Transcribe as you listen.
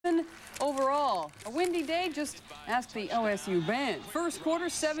sunny day? Just ask the OSU band. First quarter,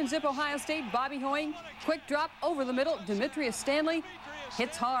 7-zip Ohio State. Bobby Hoying, quick drop over the middle. Demetrius Stanley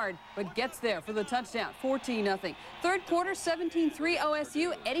hits hard, but gets there for the touchdown. 14-0. Third quarter, 17-3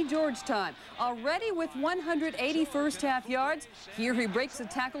 OSU. Eddie George time. Already with 180 first-half yards. Here he breaks a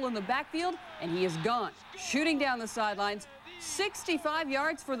tackle in the backfield, and he is gone. Shooting down the sidelines. 65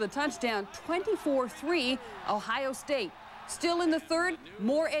 yards for the touchdown. 24-3 Ohio State. Still in the third,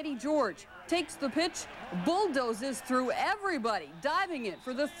 more Eddie George. Takes the pitch, bulldozes through everybody. Diving in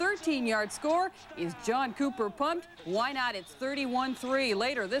for the 13-yard score. Is John Cooper pumped? Why not? It's 31-3.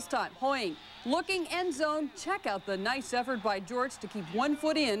 Later this time, Hoying looking end zone. Check out the nice effort by George to keep 1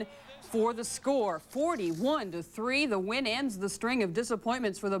 foot in for the score. 41-3. The win ends the string of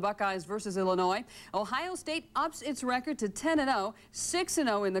disappointments for the Buckeyes versus Illinois. Ohio State ups its record to 10-0,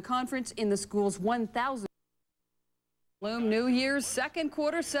 6-0 in the conference in the school's 1,000. New Year's second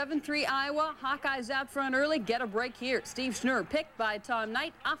quarter, 7-3 Iowa. Hawkeyes out front early. Get a break here. Steve Schnurr picked by Tom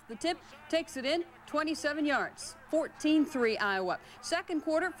Knight off the tip. Takes it in, 27 yards. 14-3 Iowa. Second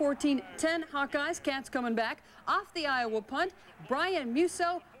quarter, 14-10 Hawkeyes. Cats coming back. Off the Iowa punt, Brian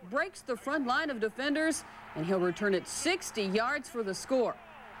Musso breaks the front line of defenders, and he'll return it 60 yards for the score.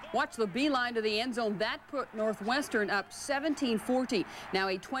 Watch the beeline to the end zone. That put Northwestern up 17-14. Now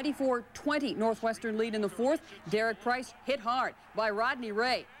a 24-20 Northwestern lead in the fourth. Derek Price hit hard by Rodney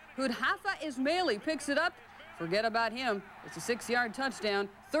Ray. Hudhafa Ismaili picks it up. Forget about him. It's a 6-yard touchdown.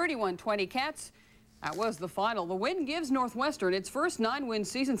 31-20 Cats. That was the final. The win gives Northwestern its first 9-win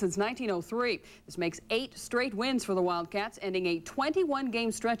season since 1903. This makes 8 straight wins for the Wildcats, ending a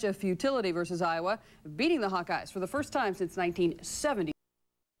 21-game stretch of futility versus Iowa, beating the Hawkeyes for the first time since 1970.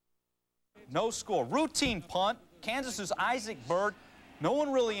 No score. Routine punt. Kansas's Isaac Byrd. No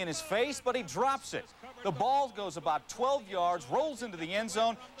one really in his face, but he drops it. The ball goes about 12 yards, rolls into the end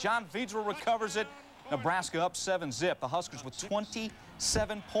zone. John Vedra recovers it. Nebraska up 7-zip. The Huskers with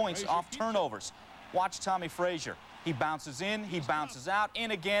 27 points off turnovers. Watch Tommy Frazier. He bounces in, he bounces out,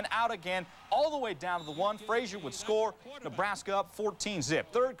 in again, out again, all the way down to the 1. Frazier would score. Nebraska up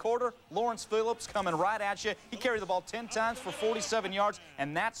 14-zip. Third quarter, Lawrence Phillips coming right at you. He carried the ball 10 times for 47 yards,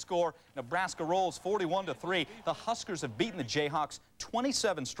 and that score, Nebraska rolls 41-3. The Huskers have beaten the Jayhawks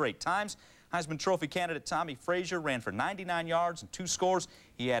 27 straight times. Heisman Trophy candidate Tommy Frazier ran for 99 yards and 2 scores.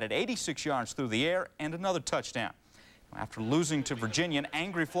 He added 86 yards through the air and another touchdown. After losing to Virginia, an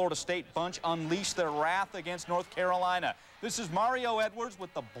angry Florida State bunch unleashed their wrath against North Carolina. This is Mario Edwards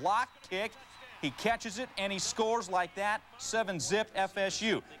with the block kick. He catches it and he scores like that. 7-zip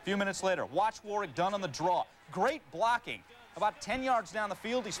FSU. A few minutes later, watch Warwick Dunn on the draw. Great blocking. About 10 yards down the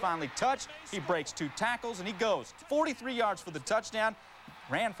field, he's finally touched. He breaks 2 tackles and he goes 43 yards for the touchdown.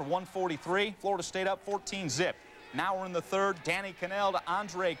 Ran for 143. Florida State up 14-zip. Now we're in the third. Danny Cannell to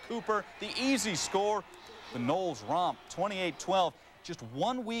Andre Cooper. The easy score. The Noles romp 28-12. Just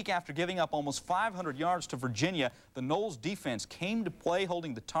 1 week after giving up almost 500 yards to Virginia, the Noles defense came to play,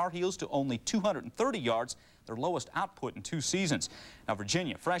 holding the Tar Heels to only 230 yards, their lowest output in 2 seasons. Now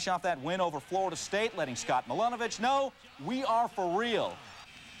Virginia, fresh off that win over Florida State, letting Scott Milanovic know, we are for real.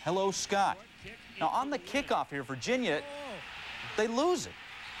 Hello, Scott. Now on the kickoff here, Virginia, they lose it.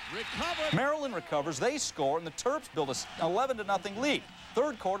 Maryland recovers, they score, and the Terps build an 11-0 lead.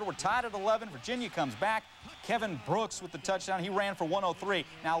 Third quarter, we're tied at 11. Virginia comes back. Kevin Brooks with the touchdown. He ran for 103.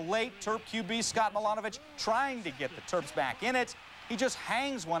 Now late, Terp QB Scott Milanovic trying to get the Terps back in it. He just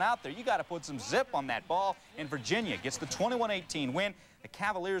hangs one out there. You got to put some zip on that ball. And Virginia gets the 21-18 win. The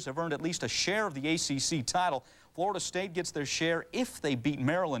Cavaliers have earned at least a share of the ACC title. Florida State gets their share if they beat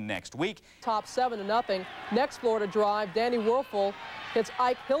Maryland next week. Top 7-0. Next Florida drive, Danny Werfel hits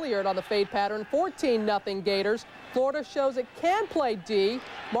Ike Hilliard on the fade pattern. 14-0 Gators. Florida shows it can play D.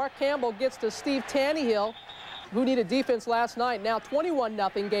 Mark Campbell gets to Steve Tannehill, who needed defense last night. Now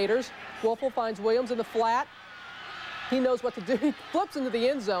 21-0 Gators. Werfel finds Williams in the flat. He knows what to do. He flips into the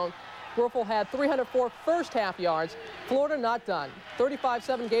end zone. Werfel had 304 first-half yards. Florida not done.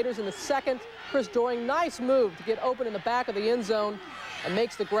 35-7 Gators in the second. Chris Doering, nice move to get open in the back of the end zone and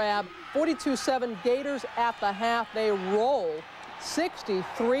makes the grab. 42-7 Gators at the half. They roll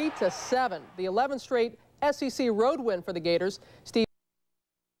 63-7. The 11th straight SEC road win for the Gators. Steve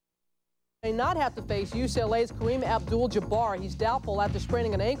may not have to face UCLA's Kareem Abdul-Jabbar. He's doubtful after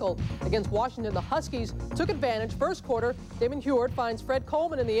spraining an ankle against Washington. The Huskies took advantage. First quarter, Damon Heward finds Fred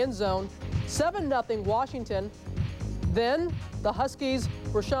Coleman in the end zone. 7-0 Washington. Then the Huskies,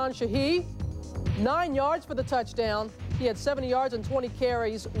 Rashawn Shahi, 9 yards for the touchdown. He had 70 yards and 20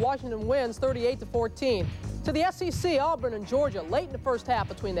 carries. Washington wins 38-14. To the SEC, Auburn and Georgia late in the first half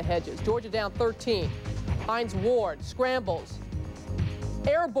between the hedges. Georgia down 13. Hines Ward scrambles.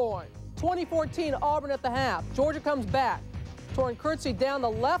 Airborne. 2014 Auburn at the half. Georgia comes back. Torrin Kirksey down the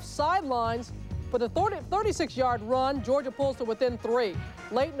left sidelines for the 36-yard run. Georgia pulls to within 3.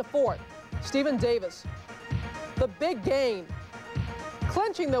 Late in the fourth, Stephen Davis, the big gain,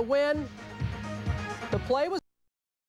 clinching the win. The play was